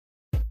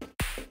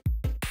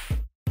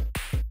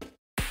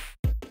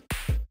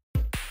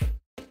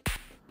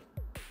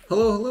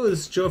Hello, hello,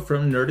 this is Joe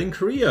from Nerd in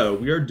Korea.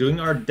 We are doing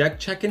our deck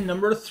check-in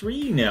number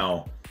 3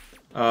 now.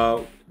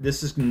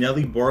 This is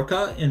Nelly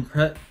Borca,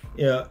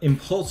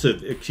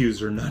 Impulsive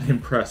Accuser, not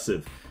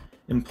impressive.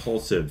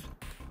 Impulsive.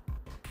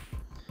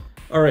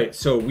 Alright,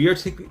 so we are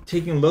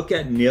taking a look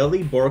at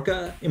Nelly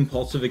Borca,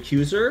 Impulsive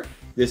Accuser.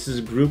 This is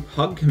Group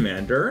Hug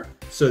Commander,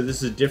 so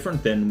this is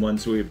different than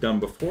ones we've done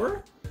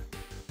before.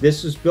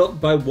 This was built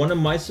by one of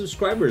my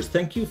subscribers.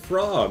 Thank you,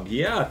 Frog.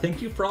 Yeah,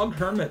 thank you, Frog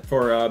Hermit,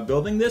 for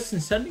building this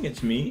and sending it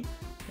to me.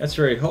 That's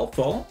very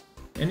helpful.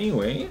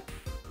 Anyway,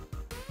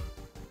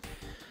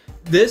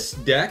 this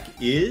deck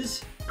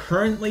is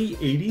currently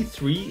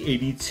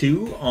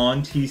 83-82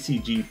 on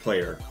TCG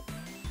Player.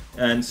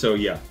 And so,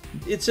 yeah,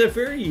 this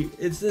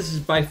is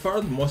by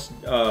far the most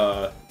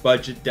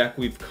budget deck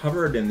we've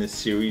covered in this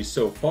series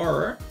so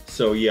far.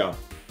 So, yeah,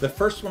 the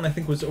first one I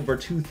think was over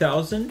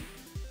 2,000.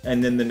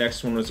 And then the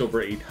next one was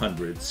over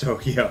 800. So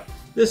yeah,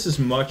 this is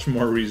much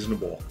more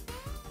reasonable.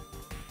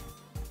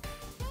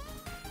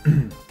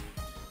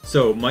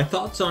 So my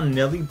thoughts on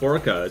Nelly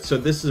Borca. So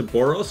this is a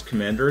Boros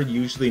commander,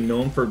 usually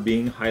known for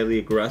being highly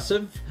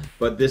aggressive,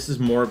 but this is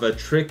more of a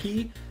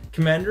tricky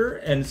commander,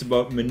 and it's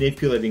about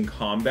manipulating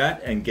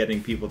combat and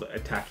getting people to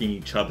attacking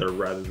each other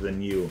rather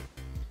than you.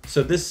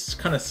 So this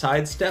kind of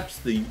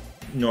sidesteps the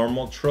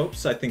normal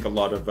tropes I think a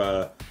lot of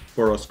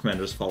Boros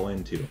commanders fall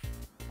into.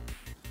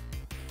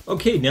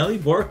 Okay, Nelly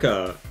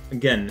Borca,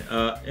 again,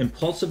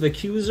 Impulsive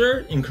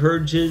Accuser,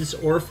 encourages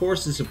or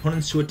forces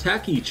opponents to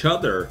attack each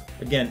other.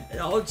 Again,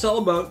 it's all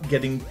about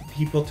getting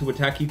people to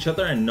attack each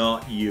other and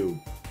not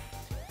you.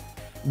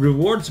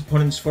 Rewards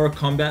opponents for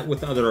combat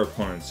with other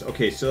opponents.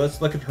 Okay, so let's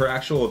look at her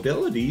actual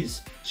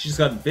abilities. She's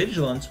got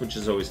Vigilance, which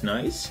is always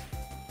nice.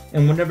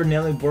 And whenever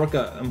Nelly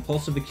Borca,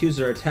 Impulsive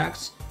Accuser,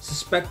 attacks,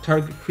 suspect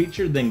target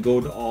creature, then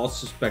go to all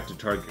suspected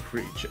target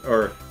creature,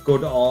 or go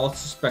to all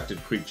suspected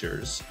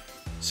creatures.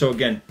 So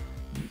again,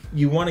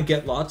 you want to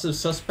get lots of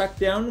suspect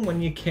down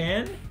when you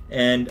can,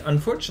 and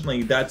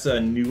unfortunately that's a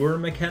newer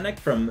mechanic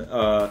from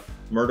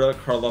Murda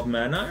Karlov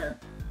Mana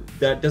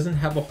that doesn't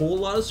have a whole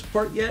lot of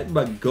support yet,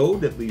 but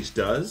Goad at least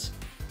does.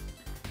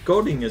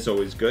 Goading is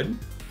always good.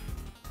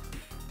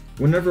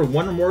 Whenever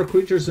one or more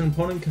creatures an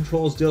opponent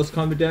controls deals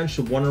combat damage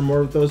to one or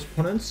more of those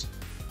opponents,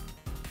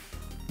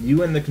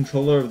 you and the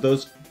controller of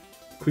those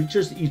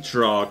creatures each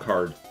draw a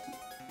card.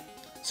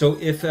 So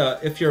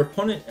if your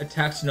opponent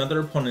attacks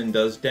another opponent and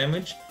does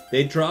damage,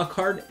 they draw a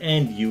card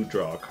and you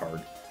draw a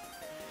card.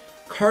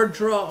 Card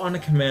draw on a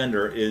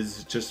commander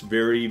is just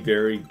very,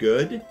 very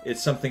good.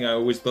 It's something I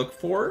always look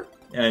for,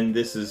 and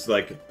this is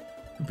I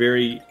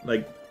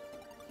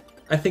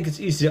think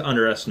it's easy to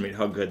underestimate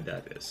how good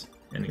that is.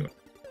 Anyway.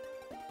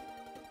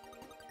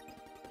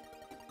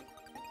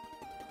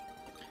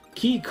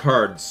 Key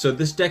cards. So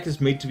this deck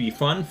is made to be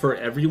fun for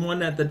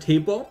everyone at the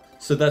table.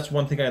 So that's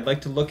one thing I'd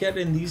like to look at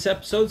in these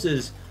episodes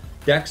is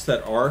decks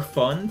that are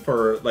fun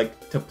for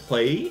to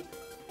play,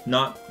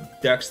 not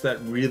decks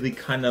that really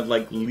kind of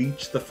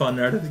leech the fun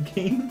out of the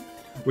game,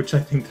 which I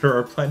think there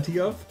are plenty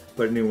of.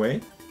 But anyway,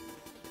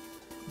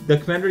 the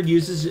commander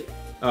uses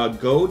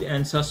Goad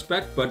and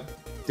Suspect, but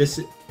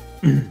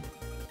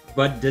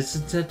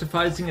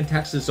disincentivizing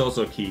attacks is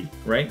also key,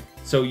 right?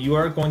 So you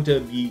are going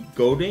to be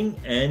goading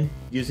and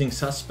using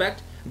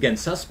Suspect. Again,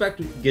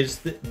 Suspect gives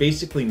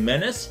basically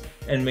Menace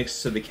and makes it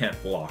so they can't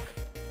block.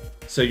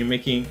 So you're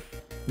making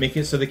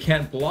it so they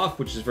can't block,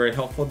 which is very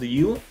helpful to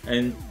you,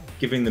 and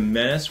giving them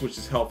Menace, which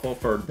is helpful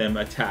for them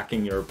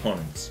attacking your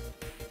opponents.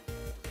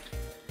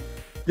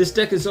 This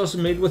deck is also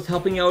made with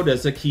Helping Out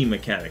as a key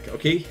mechanic,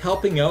 okay?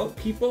 Helping out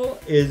people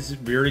is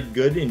very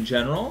good in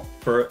general.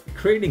 For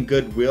creating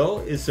goodwill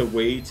is a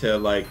way to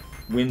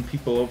win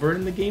people over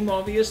in the game,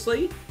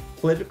 obviously.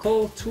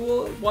 Political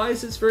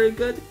tool-wise, it's very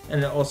good,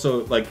 and it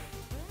also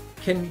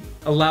can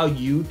allow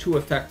you to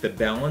affect the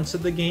balance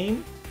of the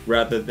game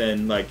rather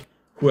than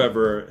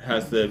whoever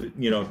has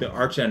the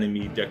arch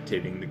enemy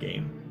dictating the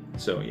game.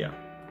 So yeah.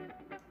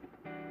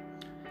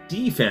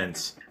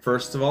 Defense.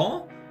 First of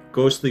all,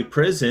 Ghostly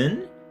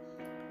Prison,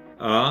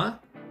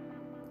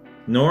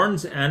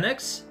 Norn's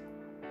Annex,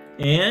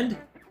 and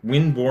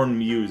Windborne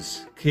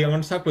Muse. Okay, I'm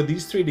going to talk about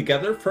these three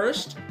together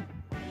first.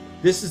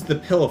 This is the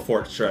Pillow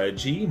Fort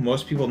strategy.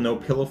 Most people know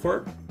Pillow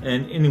Fort.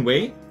 And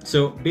anyway,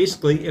 so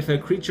basically, if a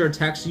creature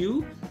attacks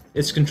you,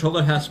 its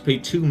controller has to pay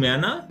 2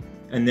 mana.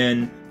 And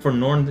then for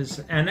Norn's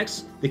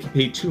Annex, they can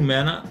pay 2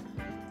 mana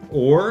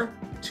or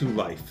 2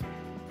 life.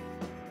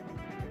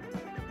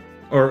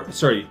 Or,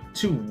 sorry,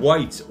 2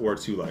 white or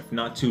 2 life,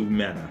 not 2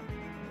 mana.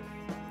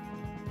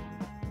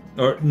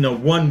 Or, no,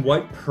 1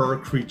 white per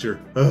creature.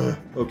 Ugh,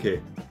 okay.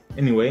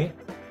 Anyway,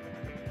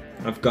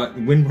 I've got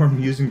Windborne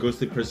Muse and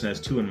Ghostly Prison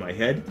as 2 in my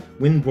head.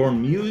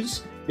 Windborne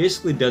Muse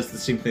basically does the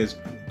same thing as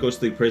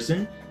Ghostly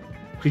Prison.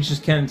 Creatures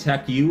can't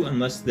attack you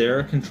unless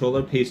their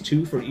controller pays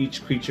 2 for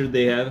each creature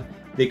they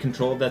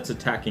control that's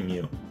attacking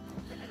you.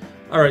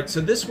 Alright, so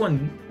this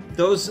one,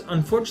 those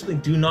unfortunately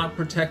do not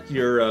protect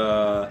your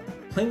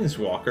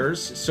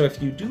Planeswalkers, so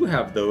if you do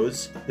have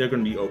those, they're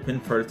going to be open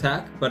for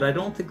attack, but I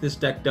don't think this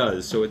deck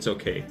does, so it's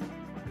okay.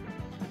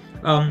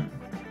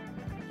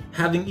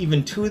 Having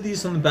even 2 of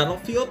these on the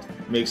battlefield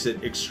makes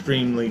it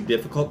extremely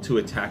difficult to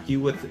attack you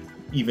with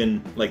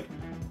even like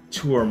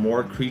 2 or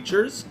more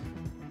creatures.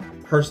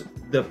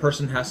 The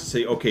person has to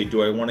say, okay,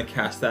 do I want to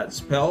cast that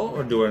spell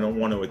or do I not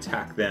want to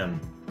attack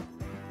them?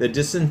 The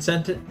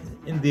disincentive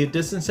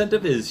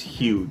is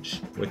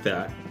huge with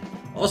that.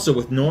 Also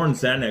with Norn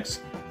Xanax,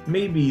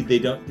 maybe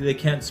they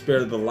can't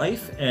spare the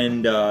life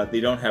and they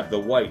don't have the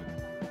white.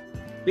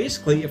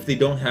 Basically, if they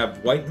don't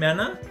have white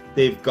mana,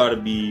 they've got to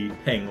be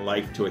paying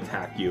life to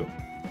attack you,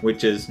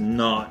 which is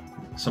not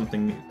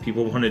something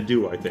people want to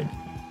do, I think.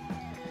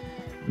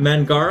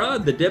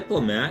 Mangara, the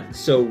Diplomat,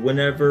 so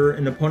whenever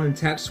an opponent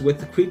attacks with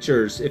the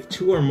creatures, if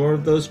 2 or more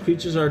of those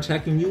creatures are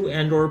attacking you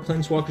and or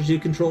planeswalkers you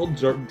control,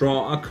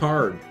 draw a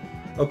card.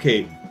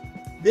 Okay,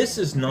 this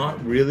is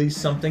not really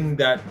something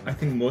that I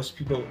think most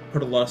people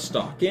put a lot of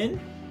stock in,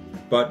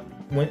 but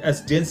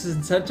as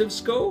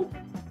disincentives go,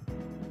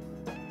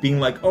 being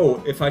like,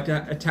 oh, if I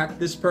attack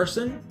this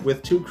person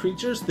with 2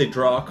 creatures, they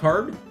draw a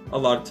card, a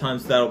lot of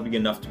times that'll be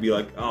enough to be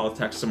like, I'll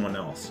attack someone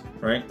else,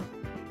 right?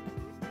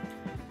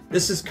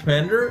 This is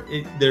Commander.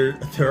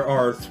 There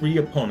are 3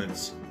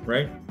 opponents,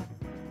 right?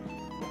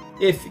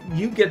 If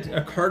you get a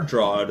card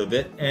draw out of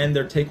it and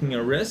they're taking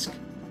a risk,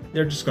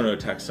 they're just going to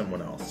attack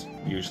someone else,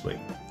 usually.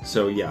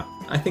 So yeah,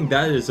 I think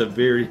that is a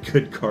very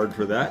good card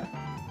for that.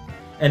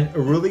 And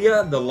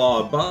Aurelia, the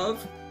Law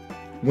Above.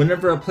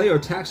 Whenever a player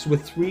attacks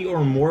with 3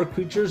 or more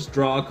creatures,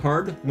 draw a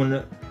card.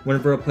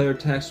 Whenever a player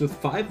attacks with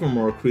 5 or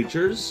more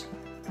creatures,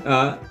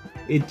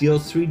 it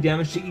deals 3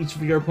 damage to each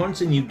of your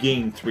opponents and you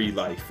gain 3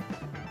 life.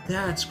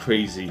 That's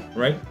crazy,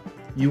 right?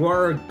 You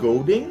are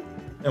goading,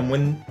 and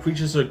when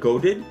creatures are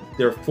goaded,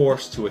 they're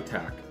forced to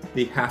attack.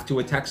 They have to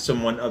attack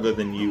someone other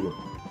than you.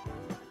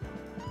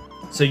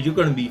 So you're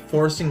going to be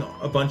forcing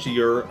a bunch of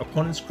your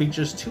opponent's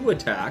creatures to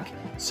attack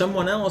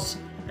someone else,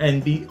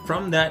 and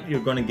from that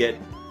you're going to get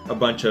a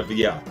bunch of,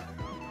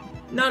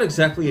 not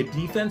exactly a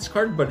defense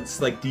card, but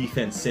it's like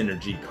defense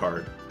synergy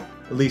card.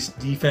 At least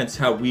defense,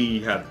 how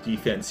we have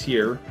defense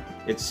here,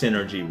 it's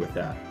synergy with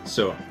that.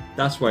 So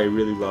that's why I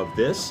really love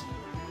this.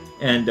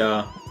 And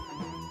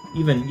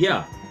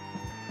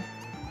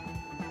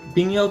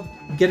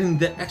getting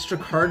the extra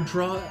card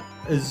draw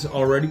is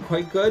already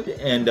quite good,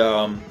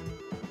 and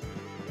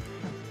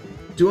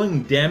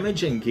doing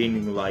damage and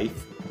gaining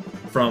life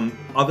from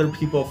other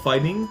people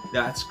fighting,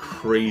 that's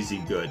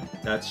crazy good.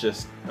 That's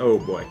just, oh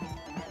boy.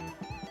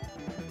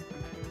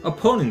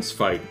 Opponents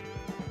fight.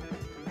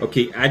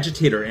 Okay,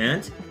 Agitator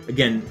Ant.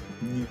 Again,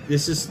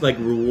 this is like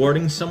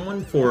rewarding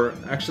someone for,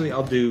 actually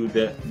I'll do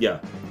the,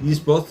 these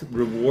both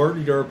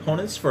reward your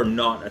opponents for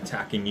not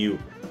attacking you.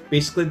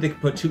 Basically they can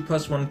put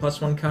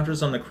 2+1/+1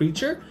 counters on a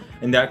creature,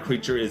 and that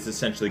creature is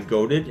essentially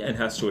goaded and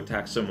has to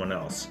attack someone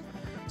else.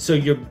 So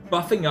you're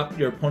buffing up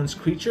your opponent's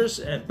creatures,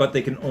 but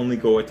they can only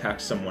go attack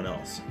someone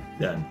else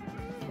then.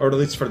 Or at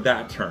least for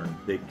that turn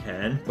they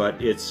can,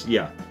 but it's,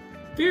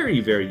 very,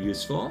 very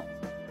useful.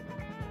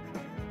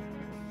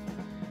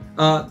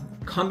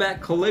 Combat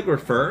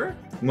Calligrapher.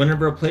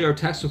 Whenever a player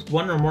attacks with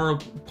one or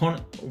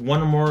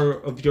more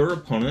of your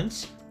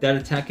opponents, that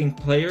attacking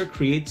player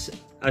creates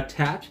a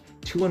tapped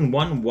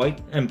 2/1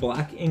 white and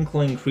black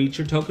Inkling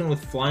creature token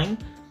with flying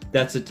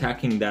that's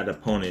attacking that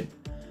opponent.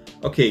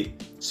 Okay,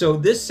 so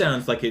this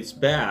sounds like it's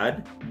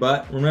bad,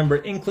 but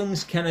remember,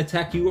 Inklings can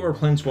attack you or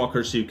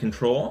planeswalkers you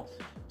control,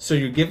 so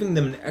you're giving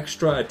them an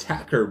extra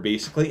attacker,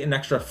 basically, an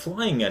extra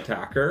flying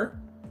attacker,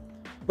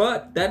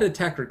 but that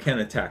attacker can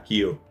attack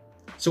you.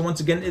 So once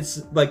again,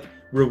 it's like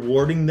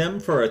rewarding them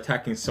for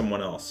attacking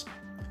someone else.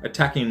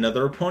 Attacking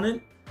another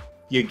opponent,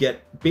 you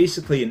get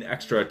basically an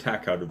extra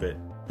attack out of it.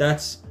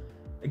 That's,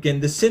 again,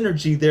 the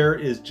synergy there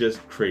is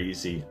just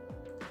crazy.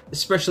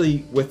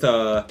 Especially with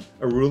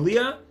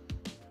Aurelia.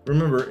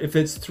 Remember, if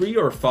it's 3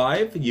 or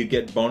 5, you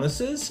get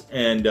bonuses,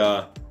 and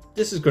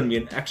this is going to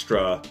be an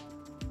extra,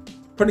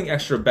 putting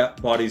extra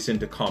bodies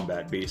into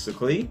combat,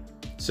 basically.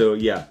 So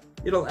yeah,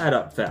 it'll add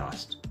up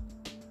fast.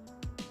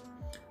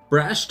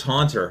 Brash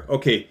Taunter.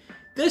 Okay,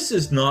 this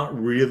is not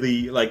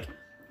really like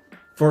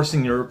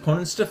forcing your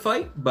opponents to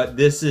fight, but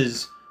this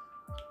is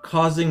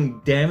causing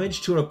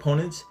damage to an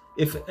opponent.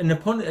 If an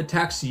opponent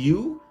attacks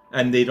you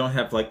and they don't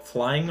have like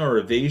flying or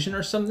evasion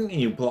or something,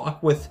 and you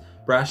block with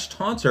Brash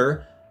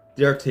Taunter,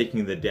 they're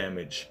taking the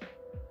damage.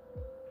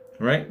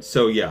 Right?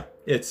 So yeah,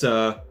 it's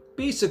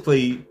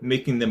basically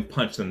making them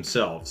punch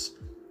themselves.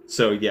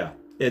 So yeah,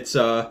 it's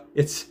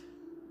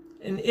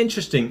an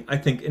interesting, I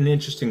think, an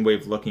interesting way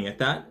of looking at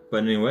that.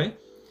 But anyway,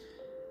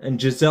 and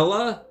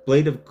Gisela,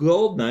 Blade of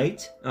Gold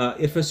Knight.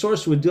 If a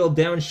source would deal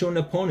damage to an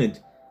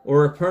opponent,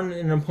 or a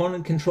permanent an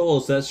opponent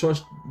controls, that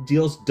source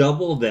deals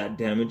double that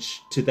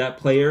damage to that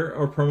player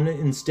or permanent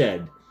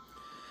instead.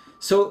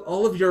 So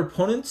all of your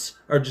opponents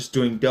are just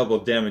doing double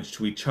damage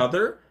to each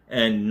other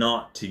and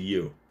not to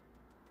you.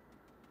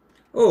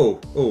 Oh.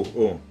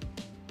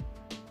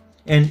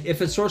 And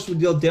if a source would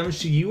deal damage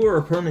to you or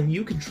a permanent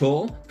you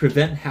control,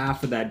 prevent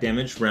half of that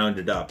damage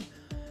rounded up.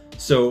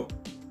 So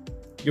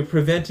you're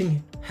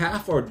preventing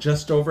half or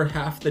just over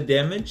half the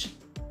damage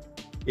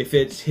if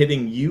it's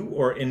hitting you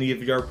or any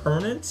of your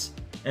permanents.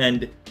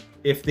 and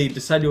if they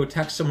decide to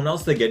attack someone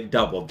else, they get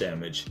double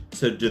damage.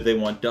 So do they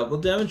want double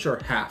damage or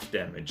half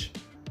damage?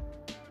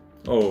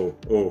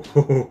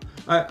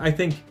 I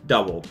think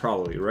double,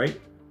 probably, right?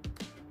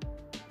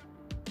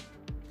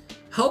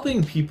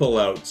 Helping people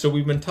out. So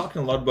we've been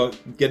talking a lot about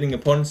getting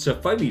opponents to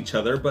fight each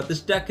other, but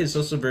this deck is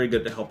also very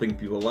good at helping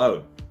people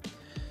out.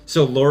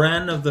 So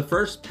Loran of the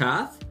First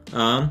Path,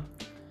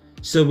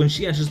 so when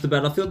she enters the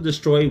battlefield,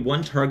 destroy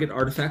one target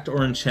artifact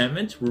or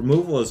enchantment.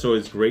 Removal is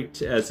always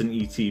great as an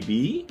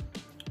ETB.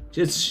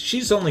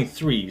 She's only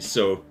 3,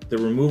 so the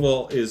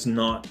removal is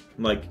not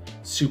like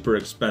super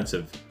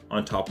expensive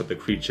on top of the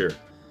creature.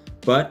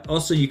 But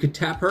also you could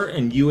tap her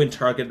and you and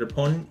target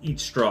opponent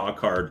each draw a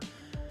card.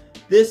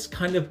 This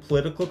kind of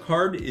political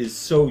card is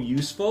so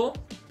useful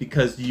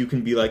because you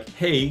can be like,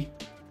 hey,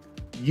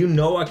 you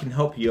know I can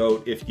help you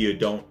out if you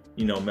don't,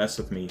 you know, mess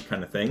with me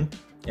kind of thing.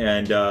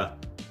 And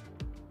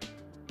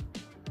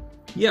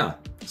yeah,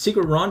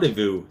 Secret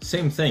Rendezvous,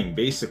 same thing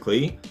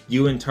basically.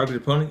 You and target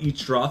opponent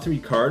each draw 3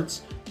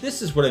 cards.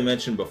 This is what I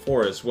mentioned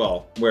before as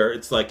well, where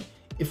it's like,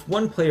 if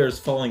one player is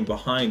falling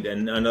behind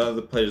and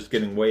another player is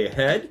getting way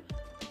ahead,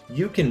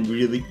 you can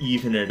really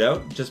even it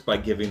out just by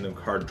giving them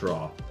card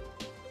draw.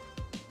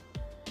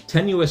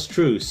 Tenuous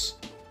Truce.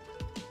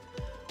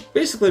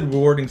 Basically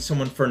rewarding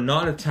someone for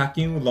not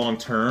attacking you long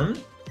term.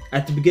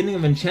 At the beginning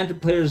of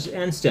Enchanted player's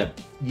end step,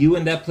 you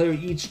and that player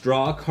each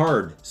draw a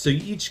card. So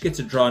you each get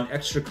to draw an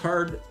extra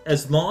card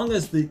as long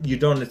as you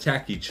don't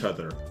attack each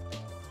other.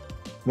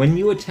 When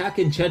you attack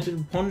Enchanted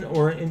opponent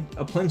or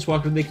a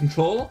Planeswalker they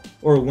control,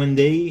 or when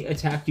they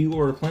attack you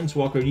or a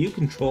Planeswalker you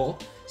control,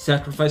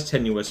 sacrifice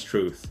Tenuous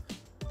Truth.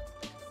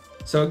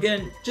 So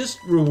again, just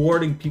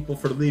rewarding people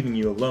for leaving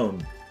you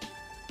alone.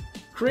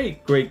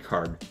 Great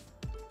card.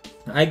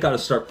 I gotta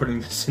start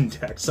putting this in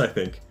decks, I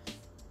think.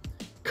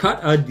 Cut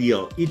a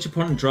Deal. Each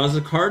opponent draws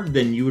a card,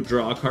 then you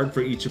draw a card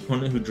for each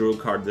opponent who drew a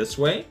card this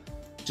way.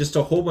 Just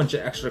a whole bunch of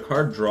extra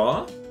card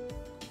draw.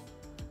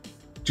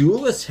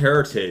 Duelist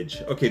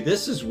Heritage. Okay,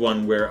 this is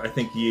one where I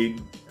think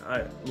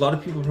a lot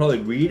of people probably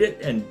read it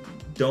and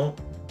don't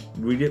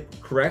read it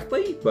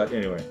correctly, but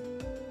anyway.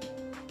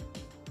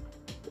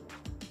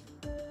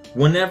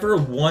 Whenever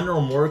one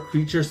or more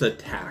creatures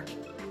attack.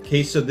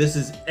 Okay, so this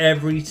is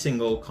every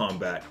single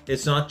combat.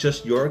 It's not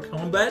just your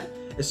combat.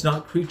 It's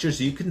not creatures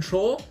you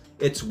control.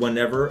 It's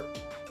whenever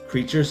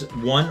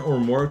one or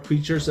more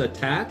creatures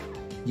attack,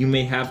 you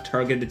may have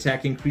target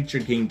attacking creature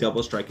gain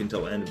double strike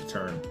until end of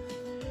turn.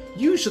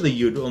 Usually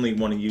you'd only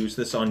want to use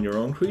this on your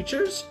own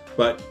creatures,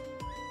 but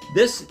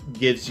this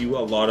gives you a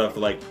lot of,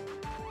 like,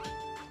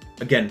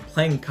 again,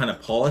 playing kind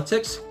of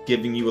politics,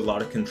 giving you a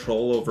lot of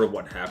control over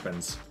what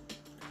happens.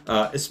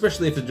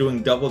 Especially if they're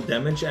doing double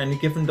damage and you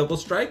give them double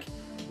strike.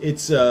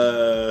 It's,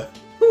 a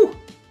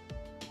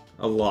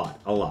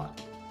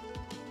lot.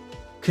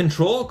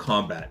 Control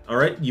combat,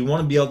 alright? You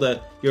want to be able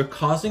to, you're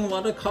causing a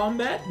lot of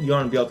combat, you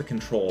want to be able to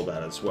control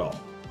that as well.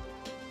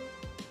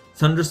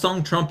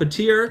 Thundersong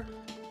Trumpeter,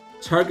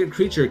 target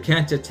creature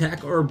can't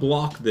attack or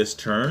block this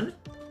turn.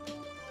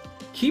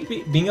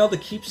 Being able to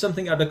keep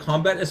something out of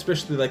combat,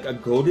 especially like a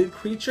goaded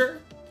creature.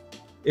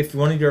 If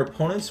one of your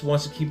opponents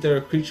wants to keep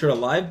their creature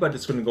alive, but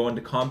it's going to go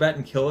into combat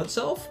and kill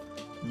itself,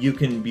 you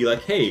can be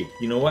like, hey,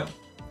 you know what?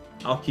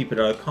 I'll keep it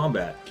out of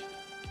combat.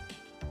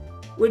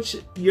 Which,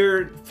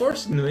 you're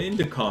forcing them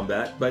into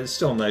combat, but it's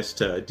still nice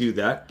to do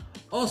that.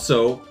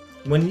 Also,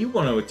 when you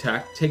want to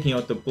attack, taking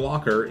out the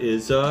blocker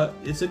is a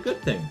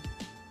good thing.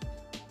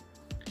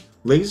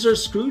 Laser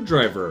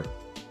Screwdriver.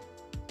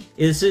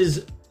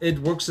 It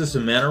works as a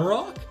mana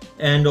rock,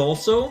 and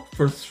also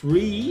for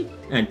 3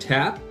 and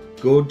tap,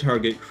 goad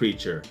target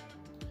creature.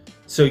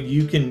 So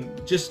you can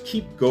just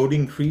keep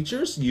goading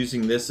creatures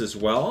using this as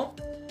well.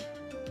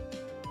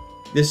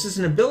 This is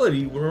an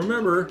ability,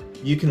 remember,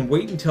 you can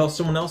wait until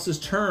someone else's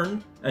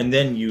turn and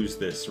then use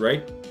this,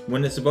 right?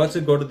 When it's about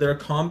to go to their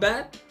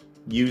combat,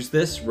 use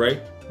this,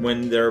 right?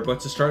 When they're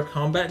about to start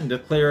combat and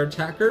declare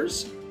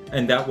attackers,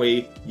 and that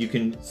way you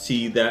can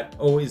see that,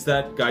 oh, is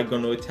that guy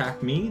going to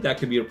attack me? That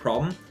could be a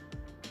problem.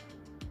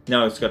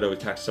 Now it's got to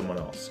attack someone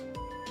else.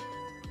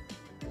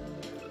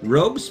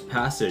 Rogue's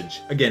Passage.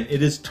 Again,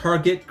 it is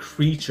target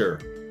creature,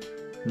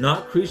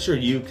 not creature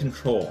you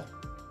control.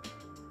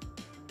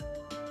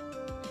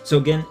 So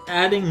again,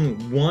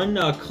 adding one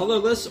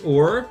colorless,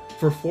 or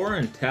for 4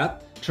 and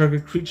tap,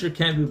 target creature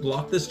can't be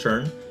blocked this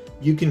turn.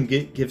 You can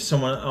give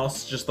someone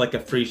else just like a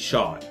free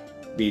shot,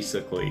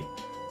 basically.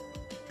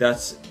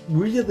 That's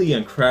really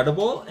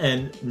incredible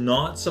and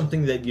not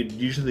something that you'd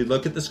usually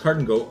look at this card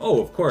and go, oh,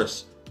 of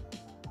course,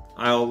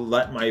 I'll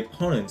let my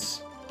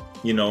opponents,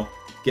 you know,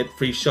 get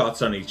free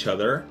shots on each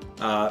other.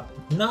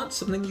 Not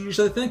something you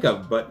usually think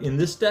of, but in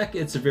this deck,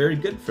 it's very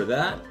good for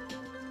that.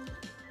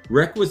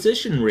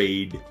 Requisition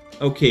Raid.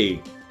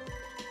 Okay,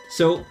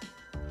 so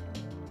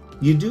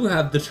you do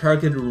have the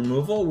targeted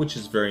removal, which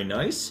is very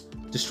nice.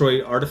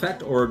 Destroy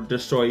artifact or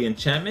destroy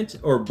enchantment,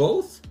 or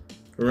both.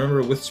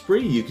 Remember, with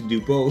Spree, you can do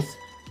both.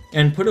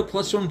 And put a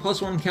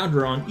 +1/+1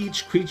 counter on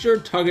each creature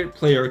target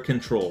player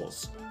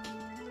controls.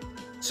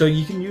 So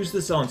you can use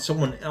this on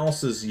someone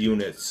else's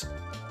units.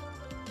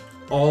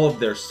 All of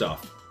their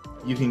stuff.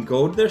 You can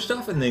goad their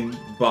stuff and then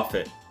buff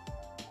it.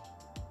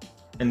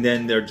 And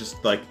then they're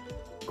just like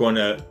going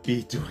to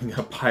be doing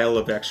a pile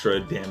of extra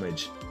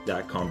damage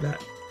that combat.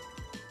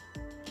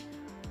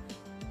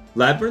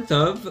 Labyrinth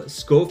of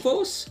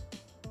Scophos.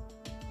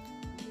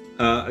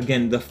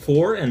 Again, the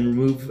 4 and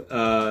remove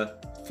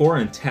 4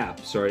 and tap,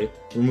 sorry.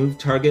 Remove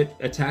target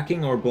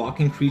attacking or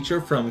blocking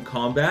creature from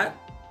combat.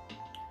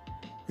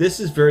 This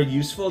is very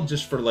useful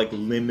just for like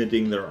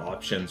limiting their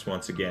options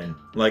once again.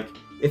 Like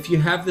if you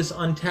have this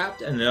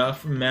untapped and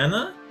enough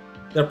mana,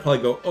 they'll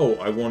probably go, oh,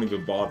 I won't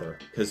even bother,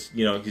 because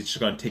you know he's just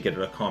gonna take it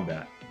out of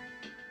combat.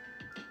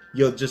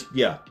 You'll just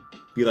be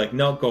like,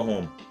 no, go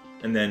home,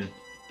 and then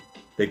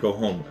they go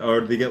home,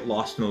 or they get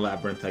lost in the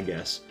labyrinth, I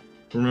guess.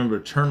 Remember,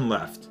 turn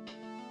left.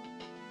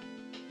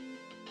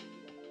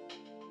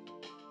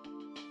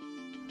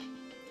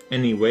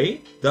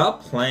 Anyway, the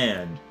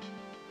plan.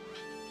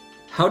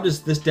 How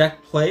does this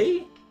deck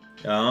play?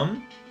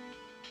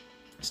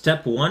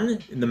 Step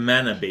 1, the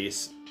mana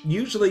base.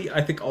 Usually,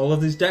 I think all of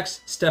these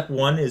decks, step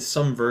 1 is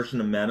some version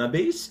of mana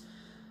base.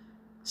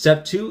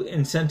 Step 2,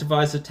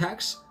 incentivize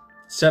attacks.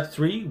 Step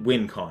 3,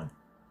 win con.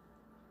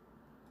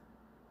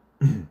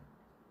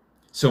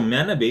 So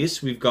mana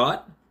base, we've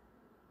got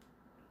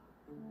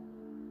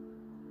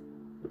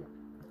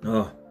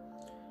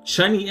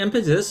Shiny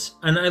Impetus,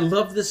 and I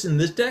love this in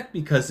this deck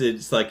because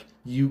it's like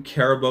you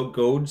care about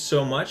goad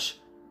so much.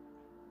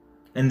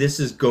 And this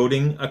is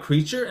goading a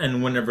creature,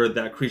 and whenever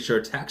that creature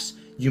attacks,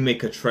 you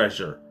make a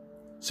treasure.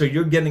 So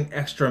you're getting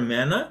extra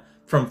mana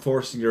from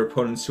forcing your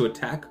opponents to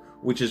attack,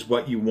 which is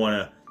what you want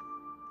to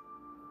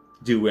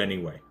do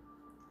anyway.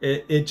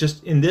 It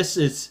just, in this,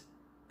 it's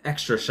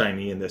extra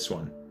shiny in this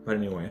one. But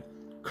anyway,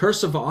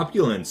 Curse of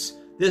Opulence.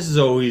 This is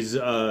always,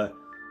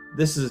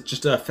 this is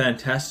just a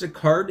fantastic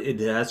card. It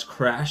has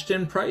crashed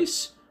in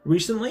price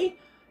recently.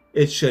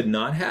 It should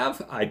not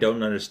have. I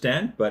don't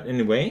understand, but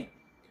anyway.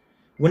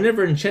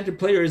 Whenever an enchanted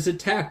player is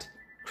attacked,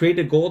 create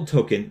a gold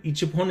token.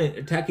 Each opponent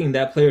attacking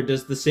that player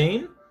does the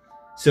same.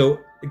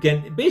 So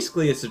again,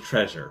 basically it's a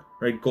treasure,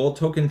 right? Gold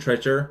token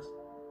treasure.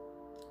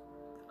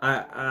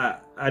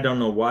 I don't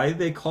know why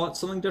they call it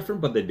something different,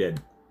 but they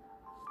did.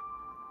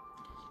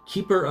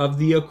 Keeper of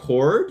the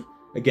Accord.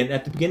 Again,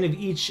 at the beginning of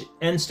each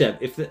end step,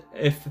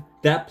 if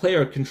that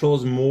player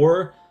controls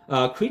more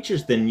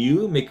creatures than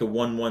you, make a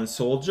 1/1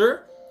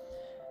 soldier.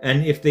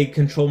 And if they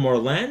control more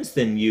lands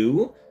than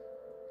you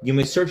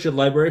may search your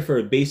library for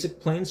a basic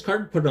plains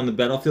card, put it on the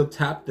battlefield,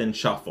 tap, then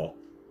shuffle.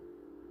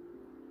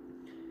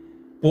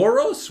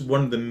 Boros,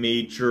 one of the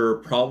major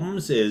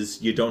problems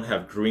is you don't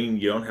have green,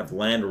 you don't have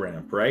land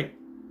ramp, right?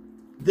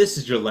 This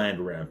is your land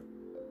ramp.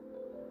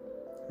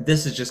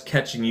 This is just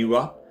catching you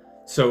up.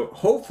 So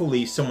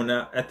hopefully someone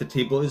at the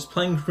table is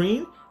playing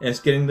green and is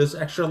getting those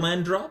extra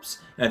land drops.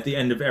 And at the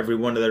end of every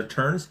one of their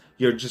turns,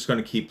 you're just going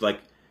to keep,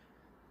 like,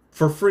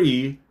 for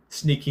free,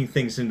 sneaking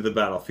things into the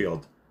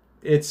battlefield.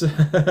 It's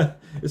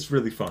it's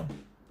really fun.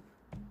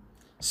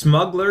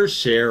 Smuggler's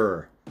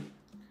Sharer.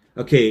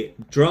 Okay,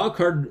 draw a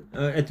card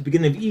at the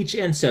beginning of each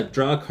end step.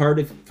 Draw a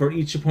card for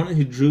each opponent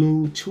who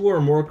drew 2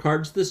 or more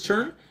cards this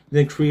turn.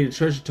 Then create a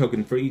treasure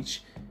token for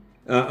each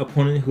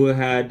opponent who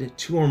had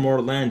 2 or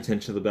more lands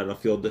into the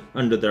battlefield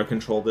under their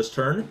control this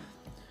turn.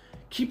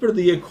 Keeper of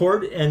the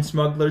Accord and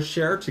Smuggler's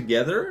Share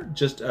together.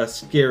 Just a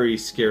scary,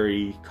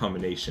 scary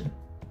combination.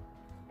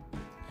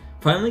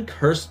 Finally,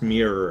 Cursed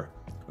Mirror.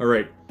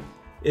 Alright.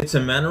 It's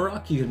a mana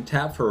rock you can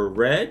tap for a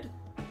red.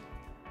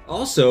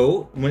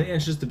 Also, when it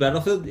enters the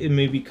battlefield, it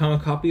may become a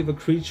copy of a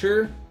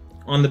creature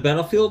on the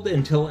battlefield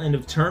until end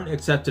of turn,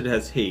 except it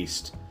has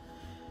haste.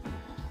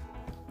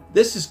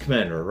 This is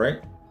Commander,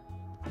 right?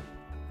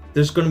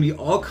 There's going to be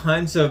all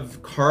kinds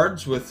of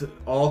cards with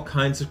all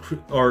kinds of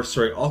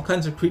all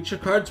kinds of creature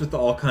cards with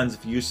all kinds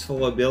of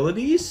useful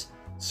abilities.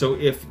 So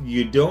if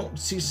you don't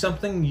see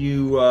something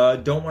you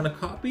don't want to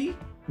copy,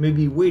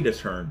 maybe wait a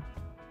turn.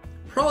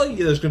 Probably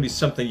there's going to be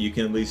something you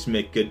can at least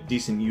make good,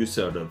 decent use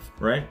out of,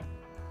 right?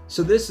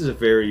 So this is a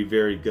very,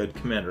 very good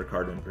commander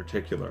card in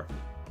particular.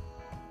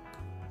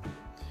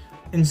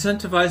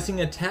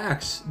 Incentivizing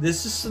attacks.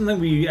 This is something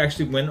we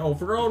actually went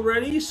over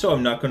already, so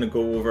I'm not going to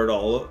go over it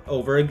all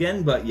over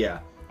again, but yeah.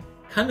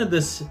 Kind of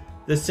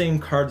the same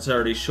cards I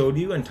already showed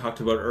you and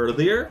talked about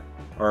earlier.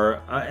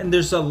 And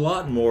there's a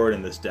lot more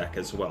in this deck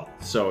as well.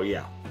 So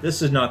yeah,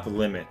 this is not the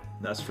limit,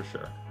 that's for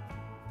sure.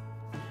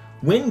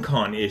 Win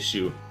con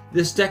issue.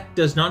 This deck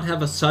does not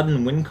have a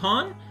sudden win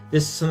con.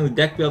 This is something the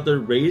deck builder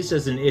raised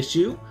as an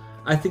issue.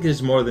 I think it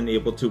is more than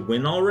able to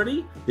win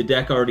already. The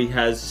deck already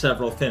has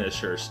several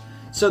finishers.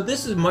 So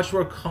this is much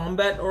more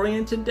combat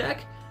oriented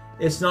deck.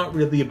 It's not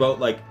really about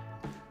like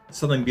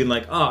something being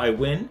like, ah, I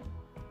win.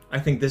 I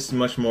think this is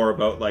much more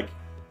about like,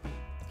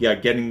 yeah,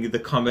 getting the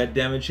combat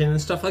damage in and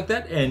stuff like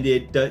that. And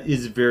it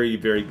is very,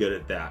 very good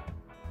at that.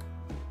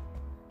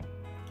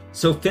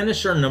 So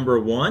finisher number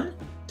 1,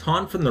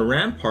 Taunt from the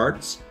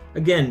Ramparts.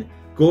 Again,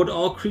 goad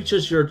all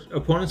creatures your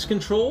opponents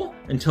control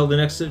until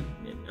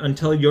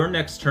your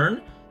next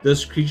turn.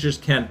 Those creatures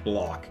can't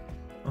block.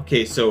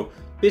 Okay, so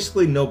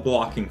basically no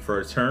blocking for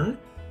a turn.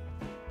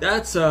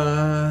 That's,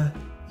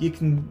 you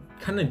can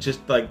kind of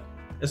just like,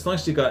 as long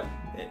as you got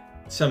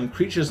some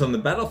creatures on the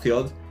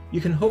battlefield,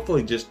 you can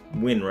hopefully just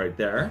win right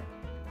there.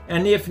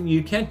 And if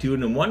you can't do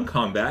it in one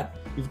combat,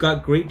 you've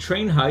got Great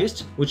Train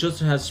Heist, which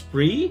also has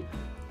Spree.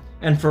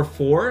 And for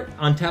 4,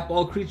 untap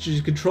all creatures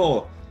you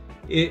control.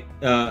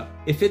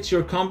 If it's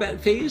your combat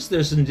phase,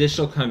 there's an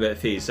additional combat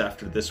phase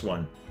after this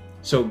one.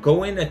 So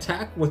go in,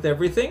 attack with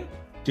everything,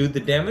 do the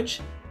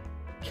damage,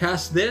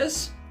 cast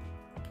this,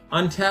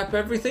 untap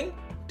everything,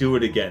 do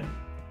it again.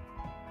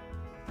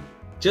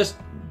 Just,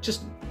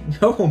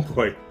 oh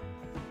boy.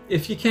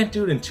 If you can't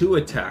do it in 2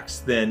 attacks,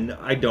 then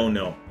I don't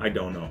know.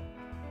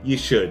 You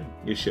should.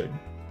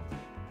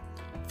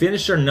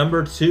 Finisher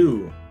number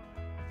 2.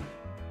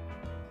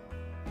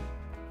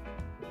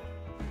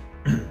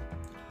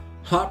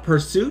 Hot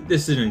Pursuit,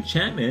 this is an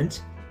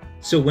enchantment.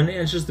 So when it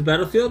enters the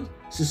battlefield,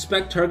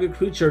 suspect target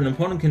creature an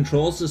opponent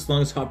controls as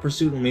long as Hot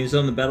Pursuit remains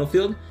on the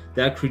battlefield.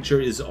 That creature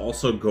is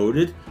also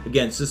goaded.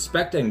 Again,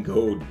 suspect and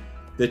goad,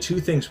 the 2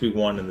 things we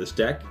want in this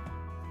deck.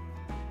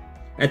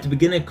 At the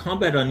beginning of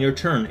combat on your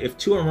turn, if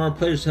 2 or more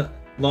players have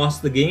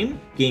lost the game,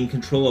 gain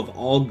control of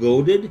all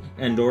goaded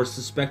and or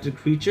suspected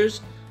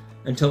creatures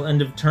until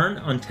end of turn,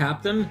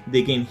 untap them,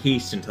 they gain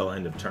haste until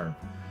end of turn.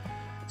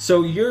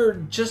 So you're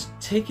just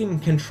taking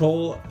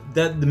control.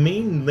 That the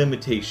main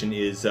limitation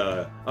is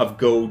of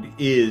goad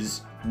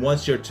is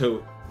once you're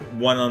to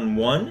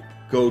one-on-one,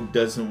 goad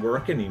doesn't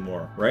work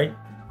anymore, right?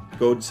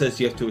 Goad says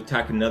you have to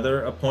attack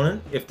another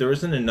opponent. If there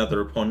isn't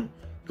another opponent,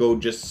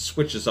 goad just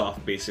switches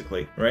off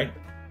basically, right?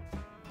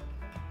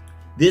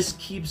 This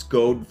keeps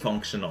goad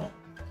functional.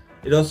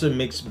 It also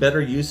makes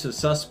better use of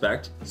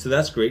suspect, so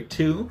that's great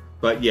too.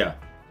 But yeah,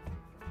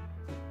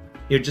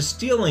 you're just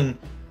stealing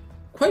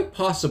quite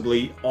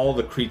possibly all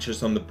the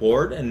creatures on the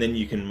board, and then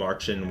you can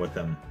march in with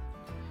them.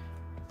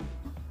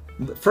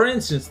 For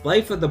instance,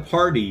 Life of the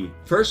Party.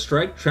 First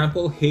strike,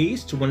 trample,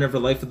 haste. Whenever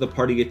Life of the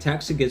Party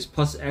attacks, it gets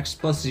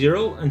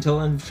 +X+0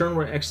 until end of turn,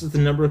 where X is the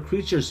number of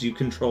creatures you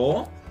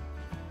control.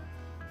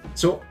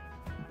 So,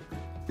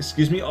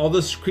 excuse me, all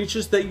those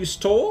creatures that you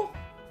stole,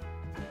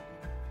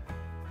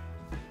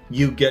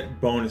 you get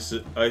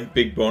bonuses, a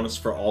big bonus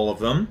for all of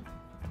them.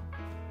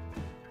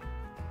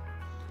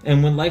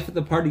 And when Life of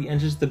the Party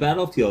enters the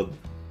battlefield,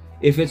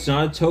 if it's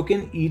not a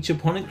token, each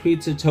opponent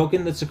creates a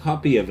token that's a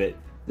copy of it.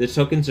 The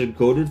tokens are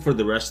goaded for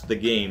the rest of the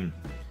game.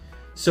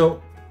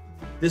 So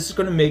this is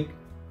going to make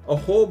a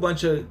whole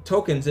bunch of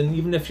tokens, and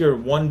even if you're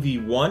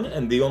 1v1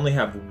 and they only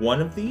have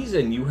 1 of these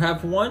and you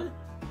have 1,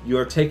 you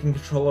are taking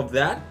control of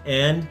that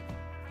and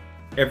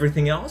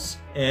everything else,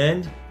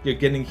 and you're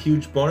getting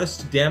huge bonus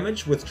to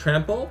damage with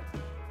trample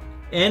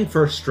and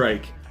first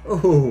strike.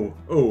 Oh.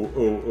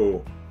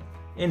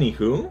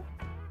 Anywho,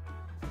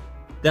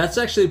 that's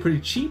actually a pretty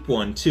cheap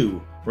one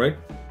too, right?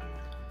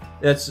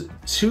 That's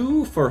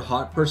 2 for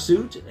Hot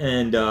Pursuit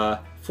and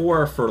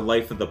 4 for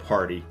Life of the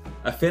Party.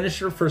 A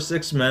finisher for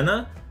 6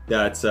 mana,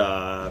 that's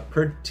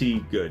pretty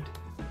good.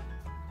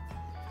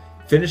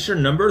 Finisher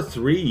number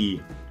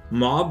 3,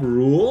 Mob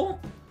Rule.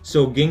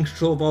 So gain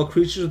control of all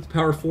creatures with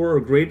power 4 or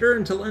greater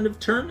until end of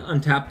turn.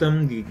 Untap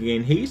them, you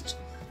gain haste.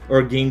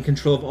 Or gain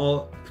control of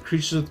all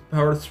creatures with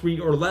power 3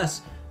 or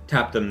less.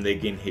 Tap them, they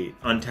gain haste.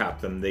 Untap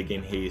them, they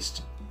gain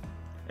haste.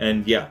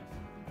 And yeah,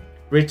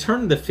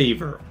 Return the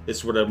Favor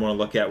is what I want to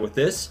look at with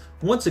this.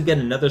 Once again,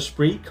 another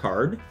Spree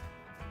card.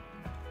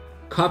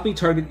 Copy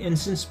target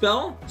instant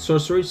spell,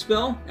 sorcery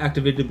spell,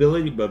 activated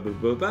ability, blah blah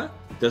blah blah.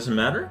 Doesn't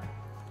matter.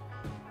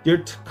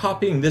 You're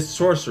copying this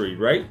sorcery,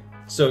 right?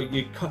 So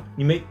you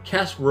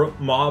cast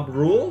Mob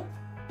Rule,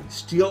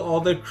 steal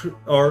all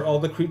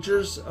the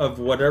creatures of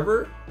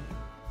whatever,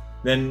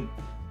 then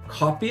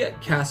copy it,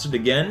 cast it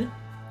again.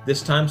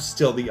 This time,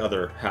 steal the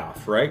other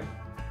half, right?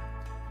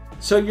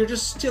 So you're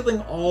just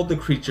stealing all the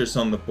creatures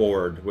on the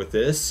board with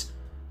this.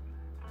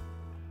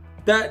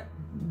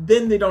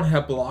 Then they don't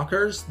have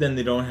blockers, then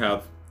they don't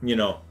have,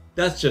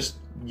 that's just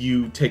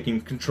you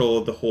taking control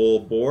of the whole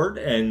board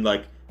and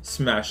like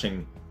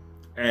smashing.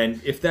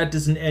 And if that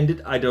doesn't end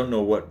it, I don't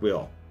know what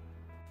will.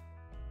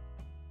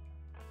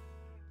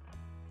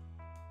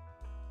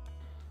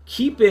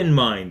 Keep in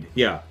mind,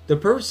 the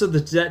purpose of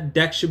the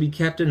deck should be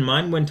kept in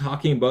mind when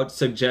talking about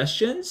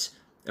suggestions.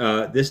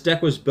 This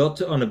deck was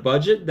built on a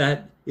budget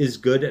that is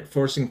good at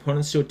forcing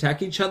opponents to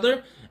attack each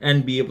other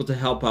and be able to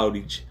help out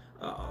be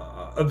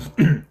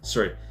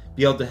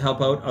able to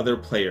help out other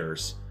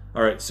players.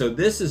 All right, so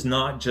this is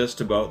not just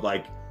about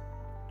like,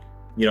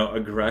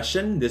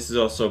 aggression. This is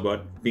also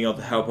about being able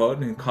to help out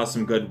and cause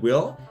some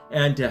goodwill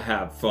and to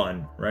have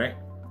fun, right?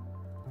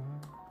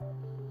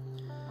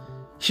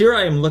 Here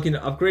I am looking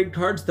to upgrade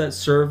cards that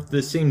serve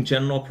the same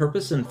general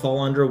purpose and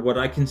fall under what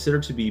I consider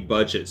to be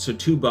budget. So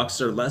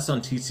 $2 or less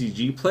on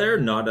TCG Player,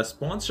 not a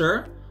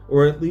sponsor,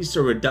 or at least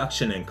a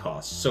reduction in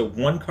cost. So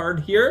one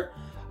card here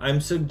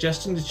I'm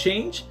suggesting to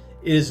change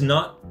is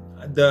not,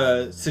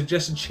 the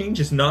suggested change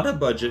is not a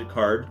budget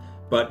card,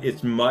 but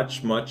it's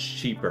much, much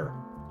cheaper.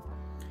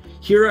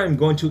 Here I'm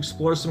going to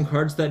explore some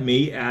cards that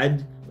may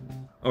add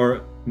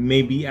or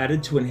may be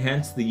added to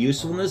enhance the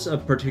usefulness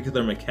of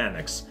particular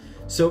mechanics.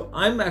 So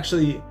I'm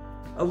actually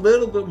a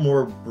little bit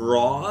more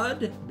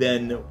broad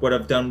than what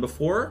I've done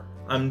before.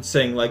 I'm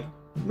saying like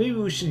maybe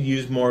we should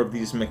use more of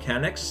these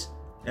mechanics,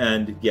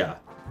 and yeah,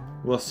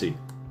 we'll see.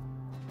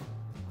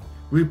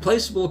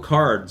 Replaceable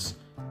cards.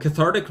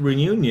 Cathartic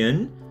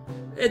Reunion.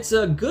 It's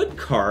a good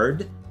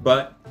card,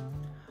 but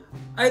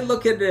I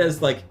look at it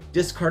as like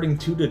discarding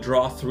 2 to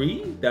draw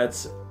 3.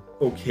 That's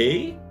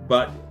okay,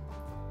 but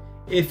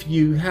if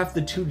you have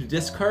the 2 to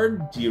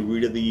discard, do you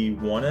really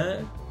want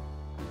to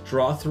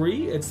draw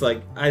 3? It's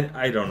like,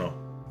 I don't know.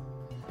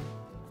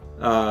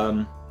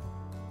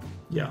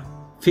 Yeah.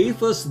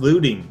 Faithless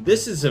Looting.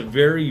 This is a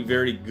very,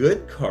 very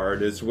good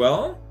card as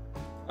well.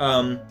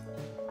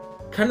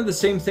 Kind of the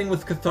same thing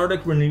with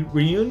Cathartic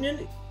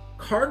Reunion.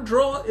 Card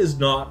draw is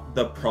not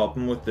the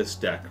problem with this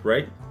deck,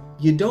 right?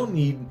 You don't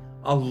need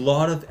a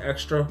lot of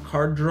extra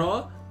card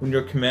draw when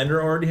your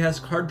commander already has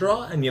card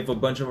draw and you have a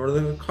bunch of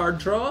other card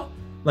draw.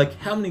 Like,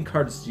 how many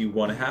cards do you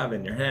want to have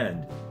in your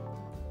hand?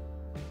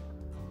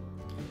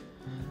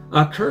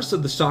 Curse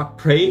of the Stalked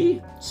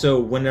Prey. So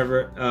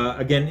whenever,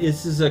 again,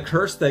 this is a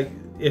curse that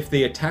if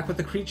they attack with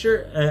a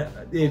creature,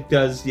 it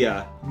does,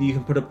 yeah, you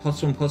can put a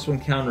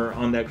 +1/+1 counter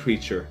on that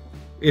creature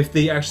if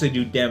they actually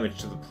do damage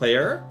to the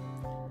player.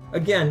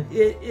 Again,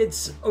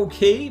 it's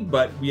okay,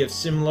 but we have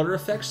similar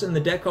effects in the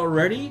deck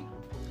already.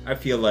 I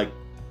feel like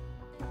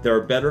there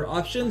are better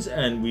options,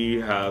 and we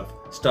have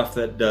stuff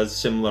that does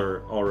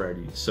similar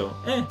already, so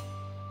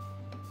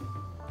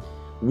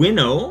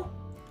Winnow.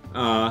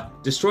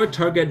 Destroy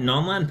target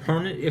non-land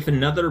permanent if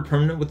another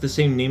permanent with the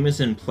same name is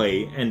in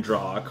play, and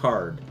draw a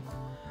card.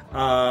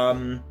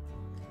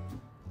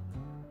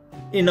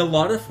 In a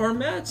lot of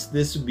formats,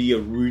 this would be a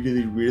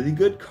really, really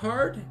good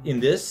card. In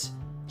this,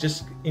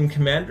 just in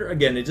Commander,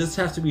 again, it just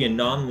has to be a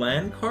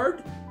non-land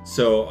card.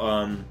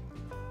 So,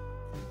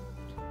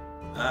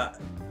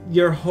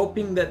 you're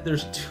hoping that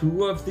there's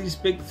 2 of these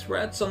big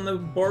threats on the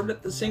board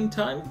at the same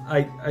time.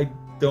 I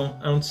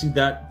don't see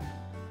that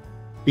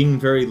being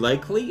very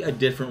likely. A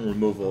different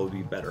removal would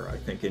be better, I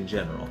think, in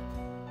general.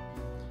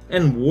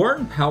 And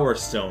Worn Power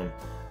Stone.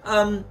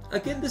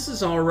 Again, this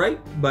is alright,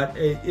 but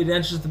it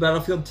enters the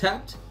battlefield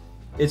tapped.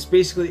 It's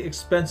basically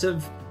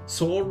expensive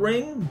Soul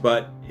Ring,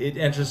 but it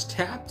enters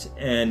tapped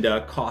and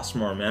costs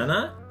more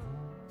mana.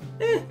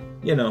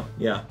 You know,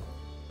 yeah,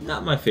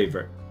 not my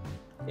favorite.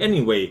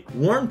 Anyway,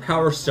 Worn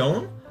Power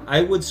Stone,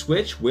 I would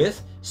switch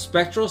with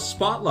Spectral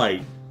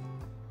Spotlight.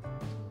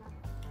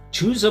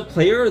 Choose a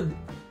player.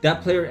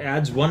 That player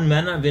adds 1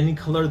 mana of any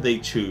color they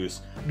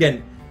choose.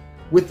 Again,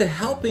 with the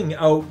helping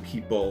out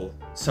people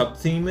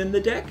sub-theme in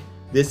the deck,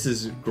 this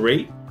is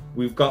great.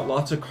 We've got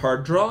lots of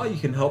card draw. You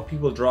can help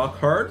people draw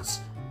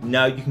cards.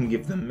 Now you can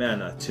give them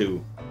mana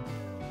too.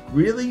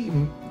 Really,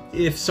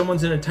 if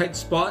someone's in a tight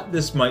spot,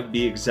 this might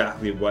be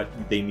exactly what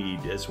they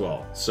need as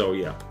well. So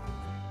yeah.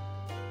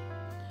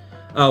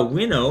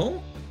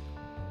 Winnow,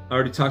 I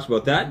already talked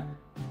about that.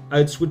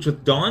 I'd switch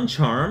with Dawn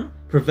Charm.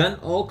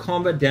 Prevent all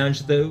combat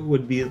damage that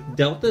would be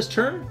dealt this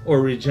turn,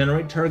 or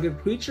regenerate target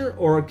creature,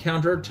 or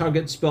counter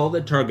target spell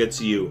that targets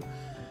you.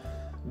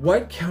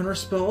 White counter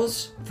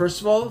spells,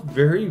 first of all,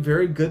 very,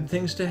 very good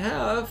things to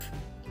have.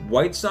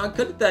 White's not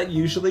good at that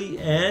usually,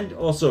 and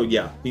also,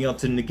 yeah, being able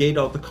to negate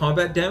all the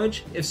combat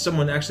damage. If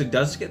someone actually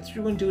does get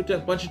through and do a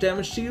bunch of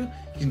damage to you,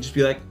 you can just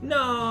be like,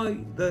 no,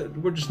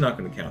 we're just not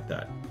going to count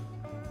that.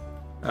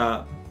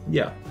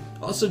 Yeah.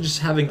 Also, just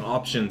having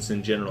options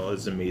in general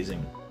is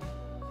amazing.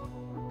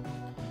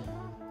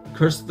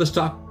 Curse of the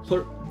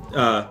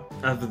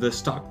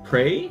Stalked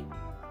Prey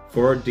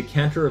for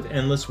Decanter of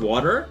Endless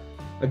Water.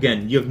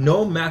 Again, you have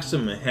no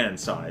maximum hand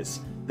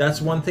size.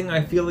 That's one thing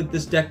I feel like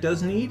this deck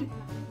does need.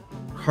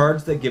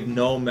 Cards that give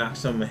no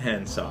maximum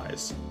hand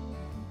size.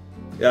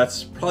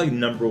 That's probably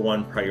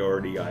 #1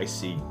 priority I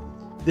see.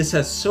 This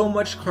has so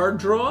much card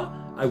draw,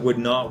 I would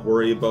not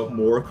worry about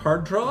more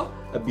card draw.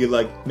 I'd be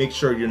like, make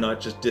sure you're not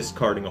just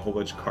discarding a whole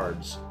bunch of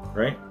cards,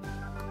 right?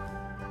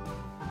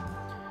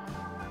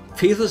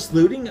 Faithless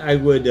Looting, I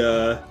would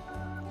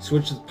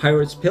switch with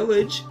Pirate's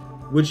Pillage,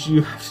 which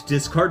you have to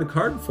discard a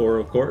card for,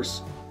 of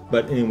course.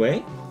 But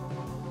anyway.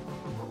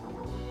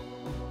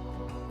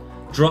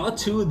 Draw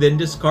 2, then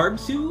discard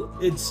 2.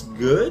 It's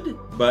good,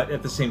 but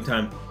at the same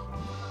time,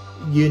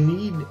 you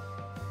need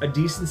a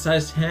decent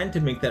sized hand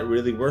to make that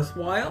really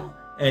worthwhile,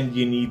 and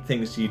you need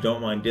things you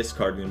don't mind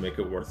discarding to make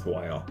it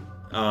worthwhile.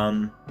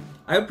 I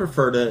would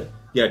prefer to,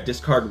 yeah,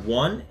 discard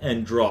 1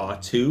 and draw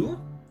 2.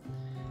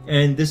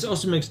 And this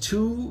also makes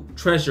 2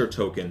 treasure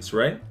tokens,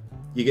 right?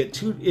 You get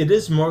 2, it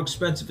is more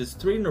expensive, it's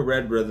 3 in a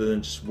red rather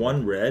than just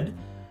 1 red.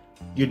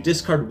 You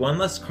discard 1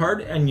 less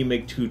card and you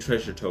make 2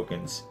 treasure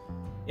tokens.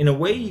 In a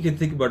way, you can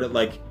think about it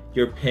like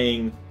you're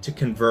paying to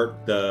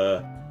convert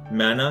the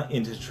mana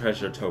into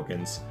treasure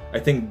tokens. I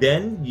think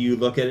then you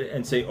look at it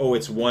and say, oh,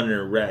 it's 1 in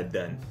a red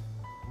then.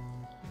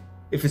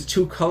 If it's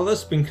 2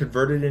 colorless being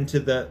converted into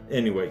the...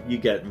 Anyway, you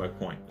get my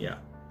point, yeah.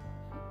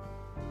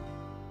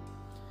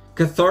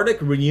 Cathartic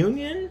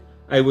Reunion,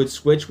 I would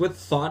switch with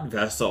Thought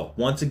Vessel.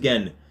 Once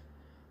again,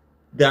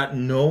 that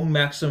no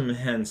maximum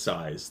hand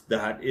size.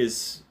 That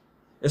is,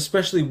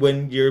 especially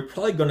when you're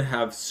probably going to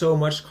have so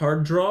much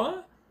card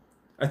draw.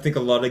 I think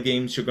a lot of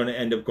games you're going to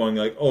end up going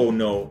like, oh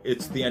no,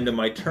 it's the end of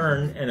my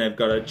turn and I've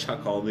got to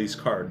chuck all these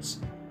cards.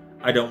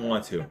 I don't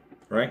want to,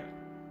 right?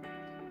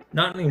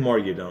 Not anymore,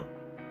 you don't.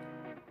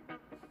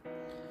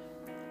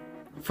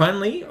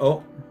 Finally,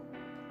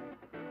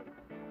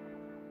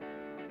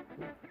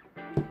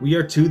 we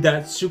are to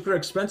that super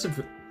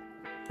expensive,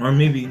 or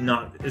maybe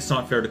not, it's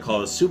not fair to call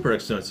it a super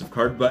expensive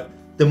card, but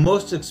the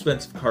most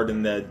expensive card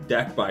in the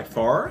deck by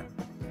far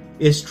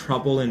is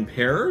Trouble in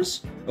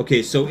Pairs.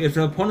 Okay, so if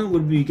an opponent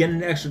would begin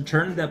an extra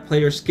turn, that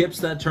player skips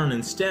that turn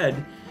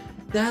instead.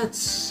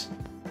 That's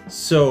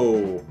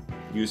so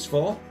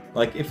useful.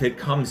 Like, if it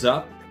comes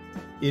up,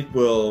 it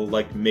will,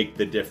 like, make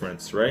the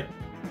difference, right?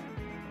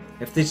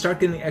 If they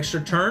start getting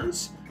extra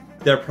turns,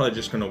 they're probably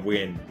just gonna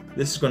win.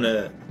 This is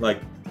gonna,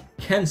 like,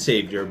 can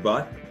save your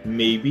butt.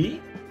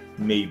 Maybe.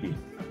 Maybe.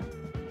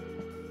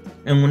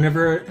 And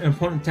whenever an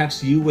opponent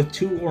attacks you with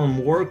 2 or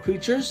more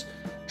creatures,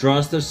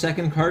 draws their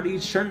second card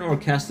each turn, or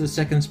casts the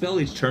second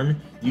spell each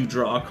turn, you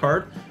draw a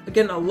card.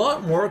 Again, a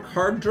lot more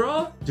card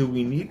draw. Do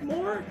we need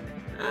more?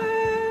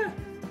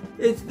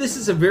 This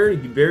is a very,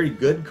 very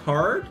good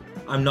card.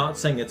 I'm not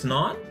saying it's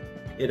not.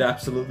 It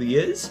absolutely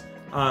is.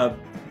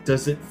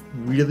 Does it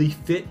really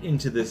fit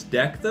into this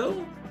deck,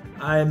 though?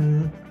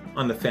 I'm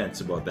on the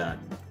fence about that.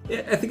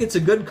 I think it's a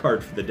good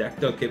card for the deck,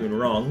 don't get me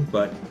wrong,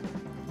 but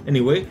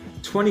anyway,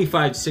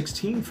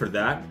 $25.16 for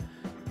that.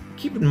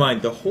 Keep in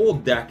mind, the whole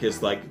deck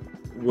is like,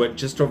 what,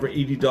 just over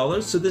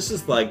 $80? So this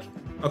is like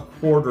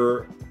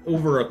over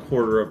a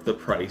quarter of the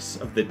price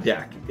of the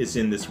deck is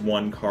in this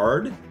one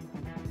card.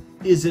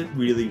 Is it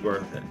really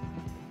worth it?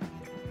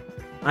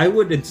 I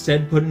would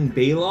instead put in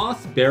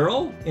Baloth,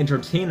 Barrel,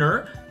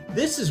 Entertainer.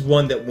 This is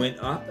one that went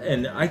up,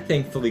 and I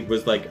thankfully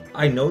was like,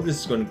 I know this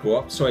is going to go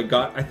up, so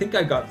I think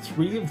I got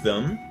 3 of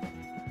them.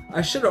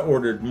 I should have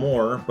ordered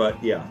more,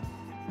 but yeah.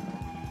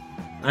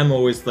 I'm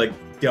always like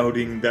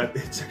doubting that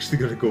it's actually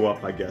going to go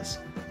up, I guess.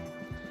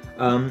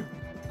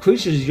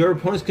 Creatures your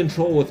opponents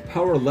control with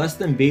power less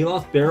than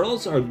Baloth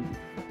Barrels are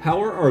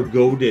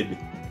goaded.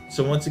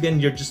 So once again,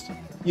 you're just,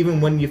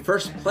 even when you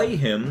first play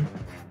him,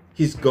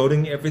 he's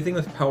goading everything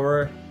with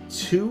power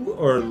 2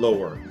 or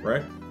lower,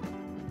 right?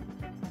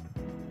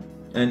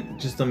 And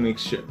just to make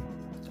sure.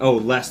 Oh,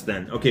 less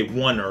than. Okay,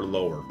 1 or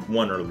lower.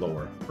 1 or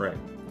lower, right.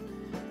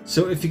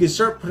 So if you can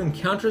start putting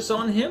counters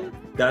on him,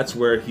 that's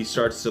where he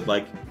starts to,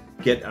 like,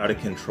 get out of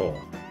control.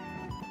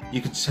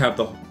 You could just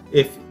have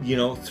if, you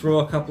know, throw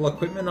a couple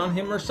equipment on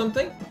him or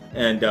something,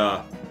 and,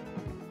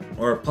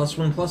 or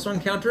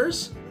 +1/+1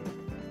 counters,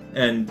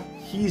 and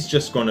he's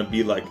just going to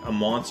be like a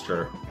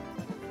monster.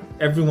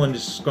 Everyone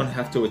is just going to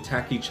have to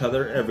attack each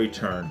other every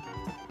turn.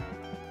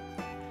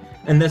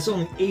 And that's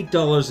only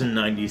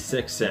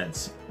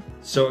 $8.96.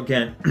 So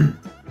again,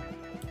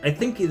 I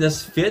think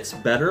this fits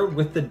better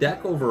with the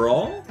deck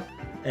overall,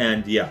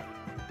 and yeah,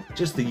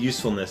 just the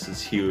usefulness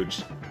is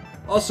huge.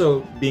 Also,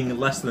 being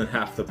less than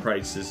half the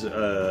price is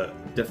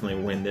definitely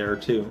a win there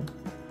too.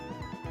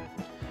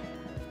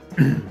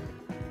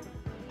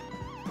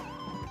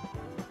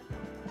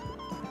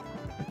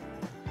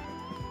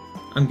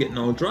 I'm getting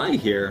all dry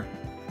here.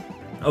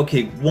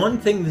 Okay, one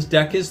thing this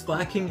deck is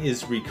lacking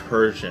is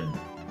recursion.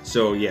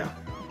 So yeah,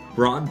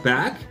 Brought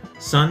Back,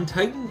 Sun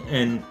Titan,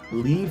 and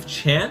Leave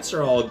Chance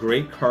are all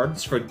great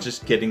cards for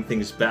just getting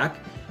things back.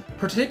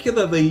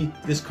 Particularly,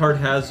 this card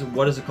has,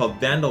 what is it called,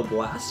 Vandal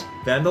Blast,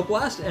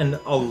 and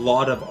a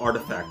lot of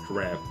artifact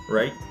ramp,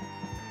 right?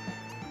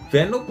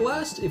 Vandal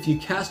Blast, if you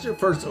cast it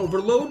for its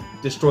overload,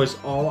 destroys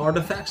all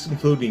artifacts,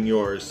 including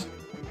yours.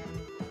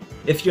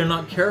 If you're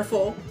not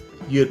careful,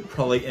 you'd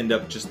probably end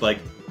up just like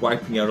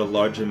wiping out a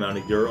large amount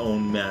of your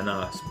own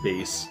mana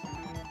base.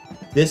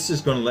 This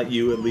is going to let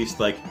you at least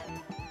like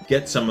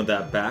get some of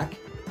that back.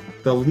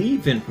 The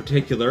Leave in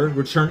particular,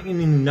 return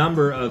any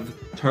number of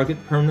target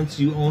permanents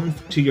you own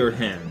to your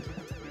hand.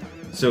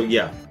 So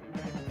yeah,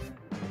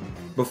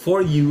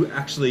 before you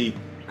actually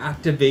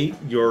activate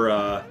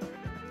your,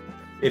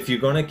 if you're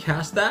going to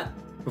cast that,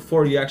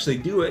 before you actually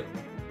do it,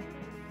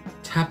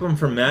 tap them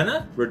for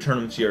mana, return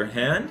them to your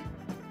hand.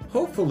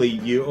 Hopefully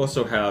you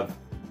also have,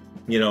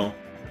 you know,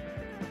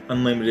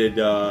 unlimited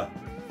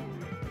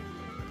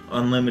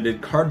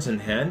cards in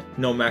hand,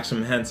 no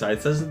maximum hand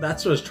size.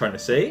 That's what I was trying to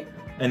say.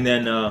 And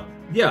then,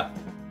 yeah,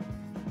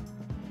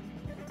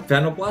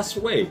 Vandal Blast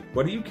away.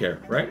 What do you care,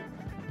 right?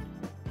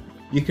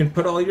 You can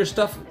put all your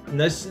stuff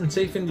nice and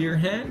safe into your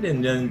hand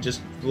and then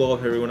just blow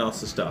up everyone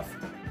else's stuff.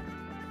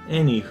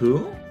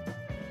 Anywho,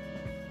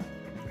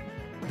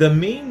 the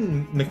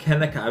main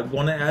mechanic I would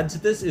want to add to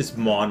this is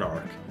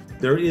Monarch.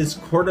 There is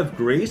Court of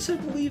Grace, I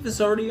believe,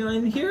 is already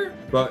in here,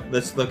 but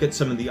let's look at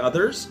some of the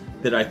others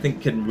that I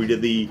think you can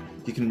really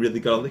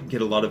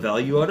get a lot of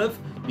value out of,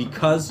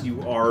 because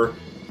you are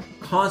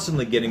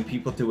constantly getting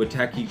people to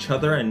attack each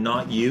other and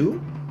not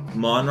you.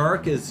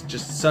 Monarch is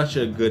just such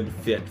a good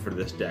fit for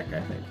this deck,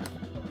 I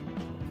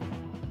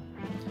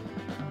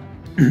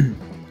think.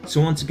 So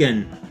once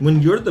again,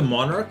 when you're the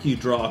monarch, you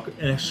draw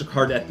an extra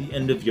card at the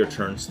end of your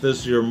turn. So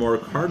this is your more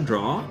card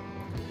draw.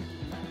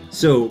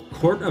 So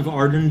Court of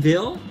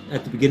Ardenvale,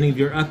 at the beginning of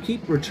your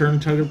upkeep, return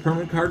target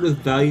permanent card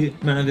with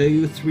mana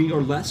value 3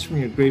 or less from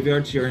your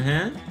graveyard to your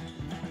hand.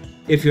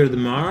 If you're the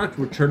monarch,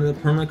 return the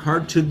permanent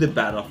card to the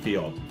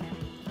battlefield.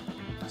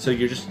 So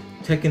you're just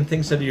taking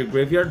things out of your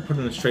graveyard,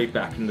 putting them straight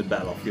back in the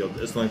battlefield,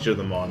 as long as you're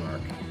the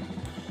monarch.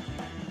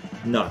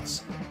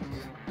 Nuts.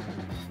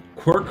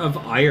 Court of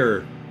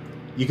Ire.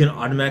 You can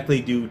automatically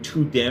do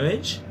 2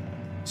 damage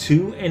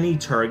to any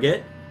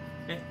target.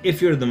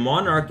 If you're the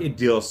monarch, it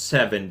deals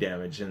 7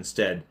 damage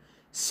instead.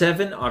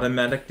 7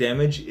 automatic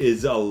damage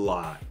is a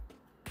lot.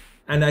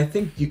 And I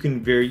think you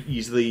can very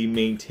easily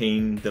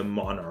maintain the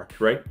monarch,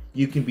 right?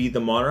 You can be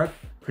the monarch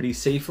pretty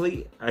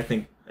safely, I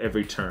think,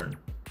 every turn.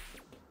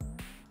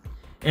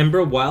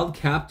 Ember Wild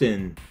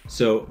Captain.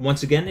 So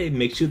once again, it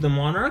makes you the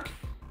monarch,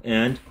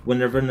 and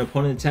whenever an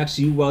opponent attacks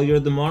you while you're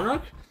the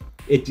monarch,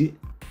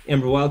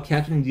 Ember Wild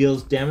Captain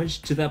deals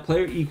damage to that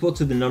player equal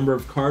to the number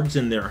of cards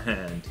in their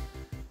hand.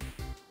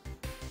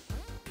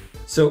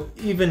 So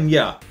even,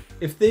 yeah,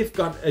 if they've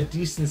got a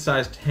decent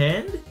sized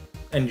hand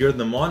and you're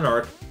the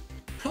monarch,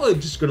 probably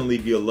just going to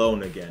leave you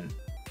alone again.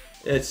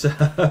 It's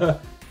the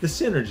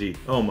synergy.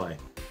 Oh my.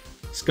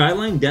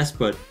 Skyline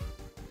Despot.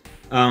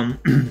 At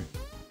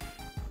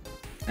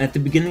the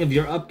beginning of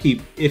your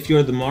upkeep, if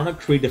you're the monarch,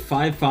 create a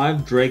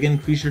 5/5 dragon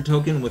creature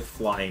token with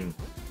flying.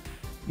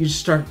 You just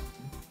start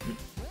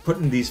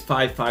putting these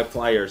 5/5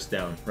 flyers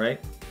down, right?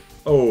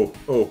 Oh.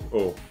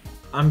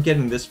 I'm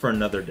getting this for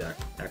another deck,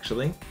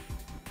 actually.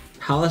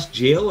 Palace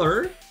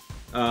Jailer,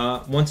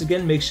 once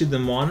again, makes you the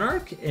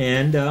monarch,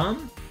 and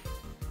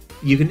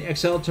you can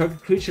exile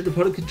target creature the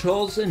opponent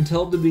controls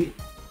until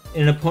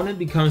an opponent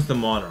becomes the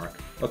monarch.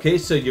 Okay,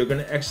 so you're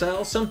going to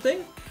exile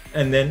something,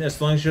 and then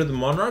as long as you're the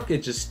monarch,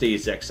 it just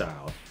stays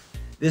exiled.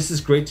 This is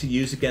great to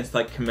use against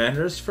like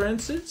commanders, for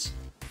instance.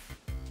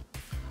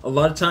 A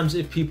lot of times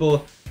if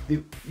people,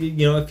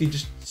 you know, if you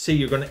just say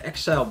you're going to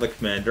exile the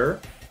commander,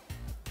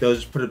 they'll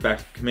just put it back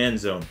to the command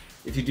zone.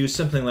 If you do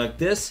something like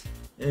this,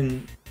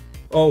 and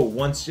oh,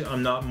 once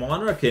I'm not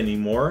monarch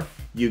anymore,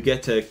 you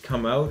get to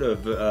come out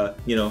of,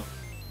 you know,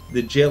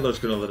 the jailer's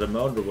going to let them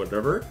out or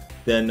whatever,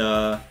 then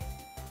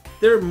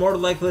they're more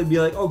likely to be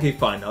like, okay,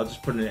 fine, I'll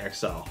just put it in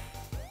exile.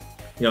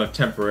 You know,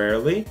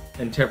 temporarily,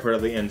 and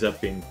temporarily ends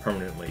up being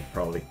permanently,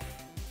 probably.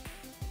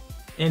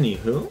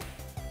 Anywho,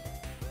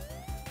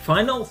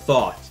 final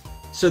thought.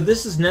 So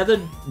this is another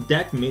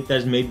deck that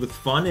is made with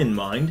fun in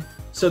mind.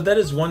 So that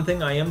is one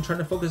thing I am trying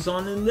to focus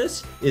on in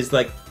this, is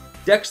like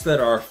decks that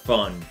are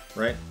fun,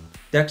 right?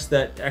 Decks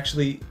that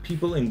actually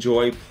people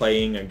enjoy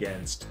playing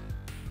against.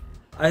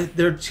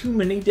 There are too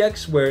many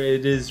decks where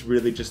it is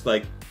really just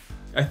like,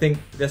 I think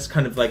that's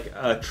kind of like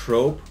a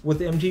trope with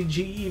MTG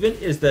even,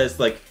 is that it's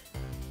like,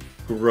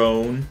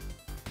 groan,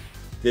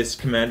 this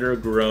commander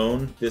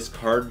groan, this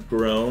card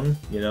groan,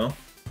 you know?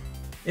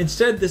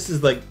 Instead, this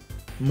is like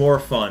more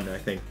fun, I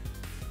think.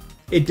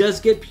 It does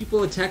get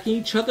people attacking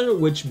each other,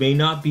 which may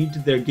not be to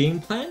their game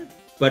plan,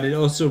 but it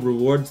also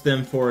rewards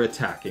them for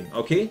attacking,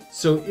 okay?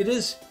 So it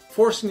is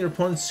forcing your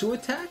opponents to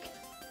attack,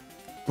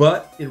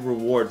 but it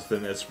rewards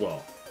them as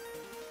well.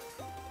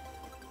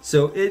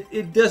 So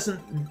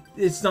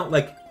it's not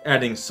like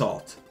adding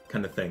salt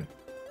kind of thing.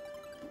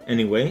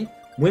 Anyway,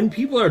 when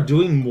people are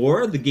doing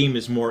more, the game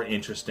is more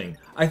interesting.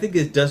 I think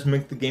it does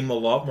make the game a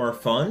lot more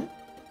fun,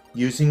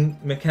 using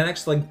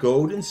mechanics like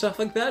goad and stuff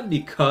like that,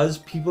 because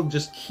people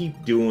just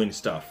keep doing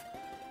stuff.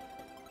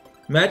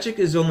 Magic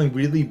is only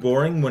really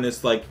boring when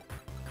it's like,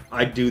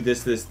 I do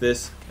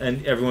this,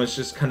 and everyone's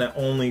just kind of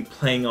only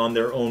playing on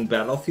their own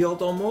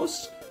battlefield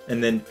almost,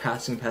 and then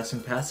passing.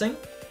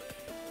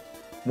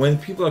 When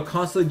people are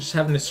constantly just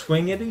having to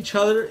swing at each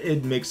other,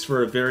 it makes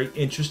for a very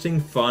interesting,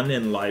 fun,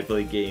 and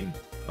lively game.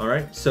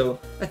 Alright, so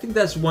I think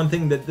that's one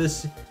thing that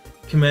this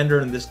commander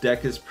and this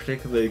deck is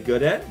particularly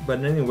good at,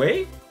 but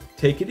anyway,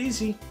 take it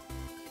easy.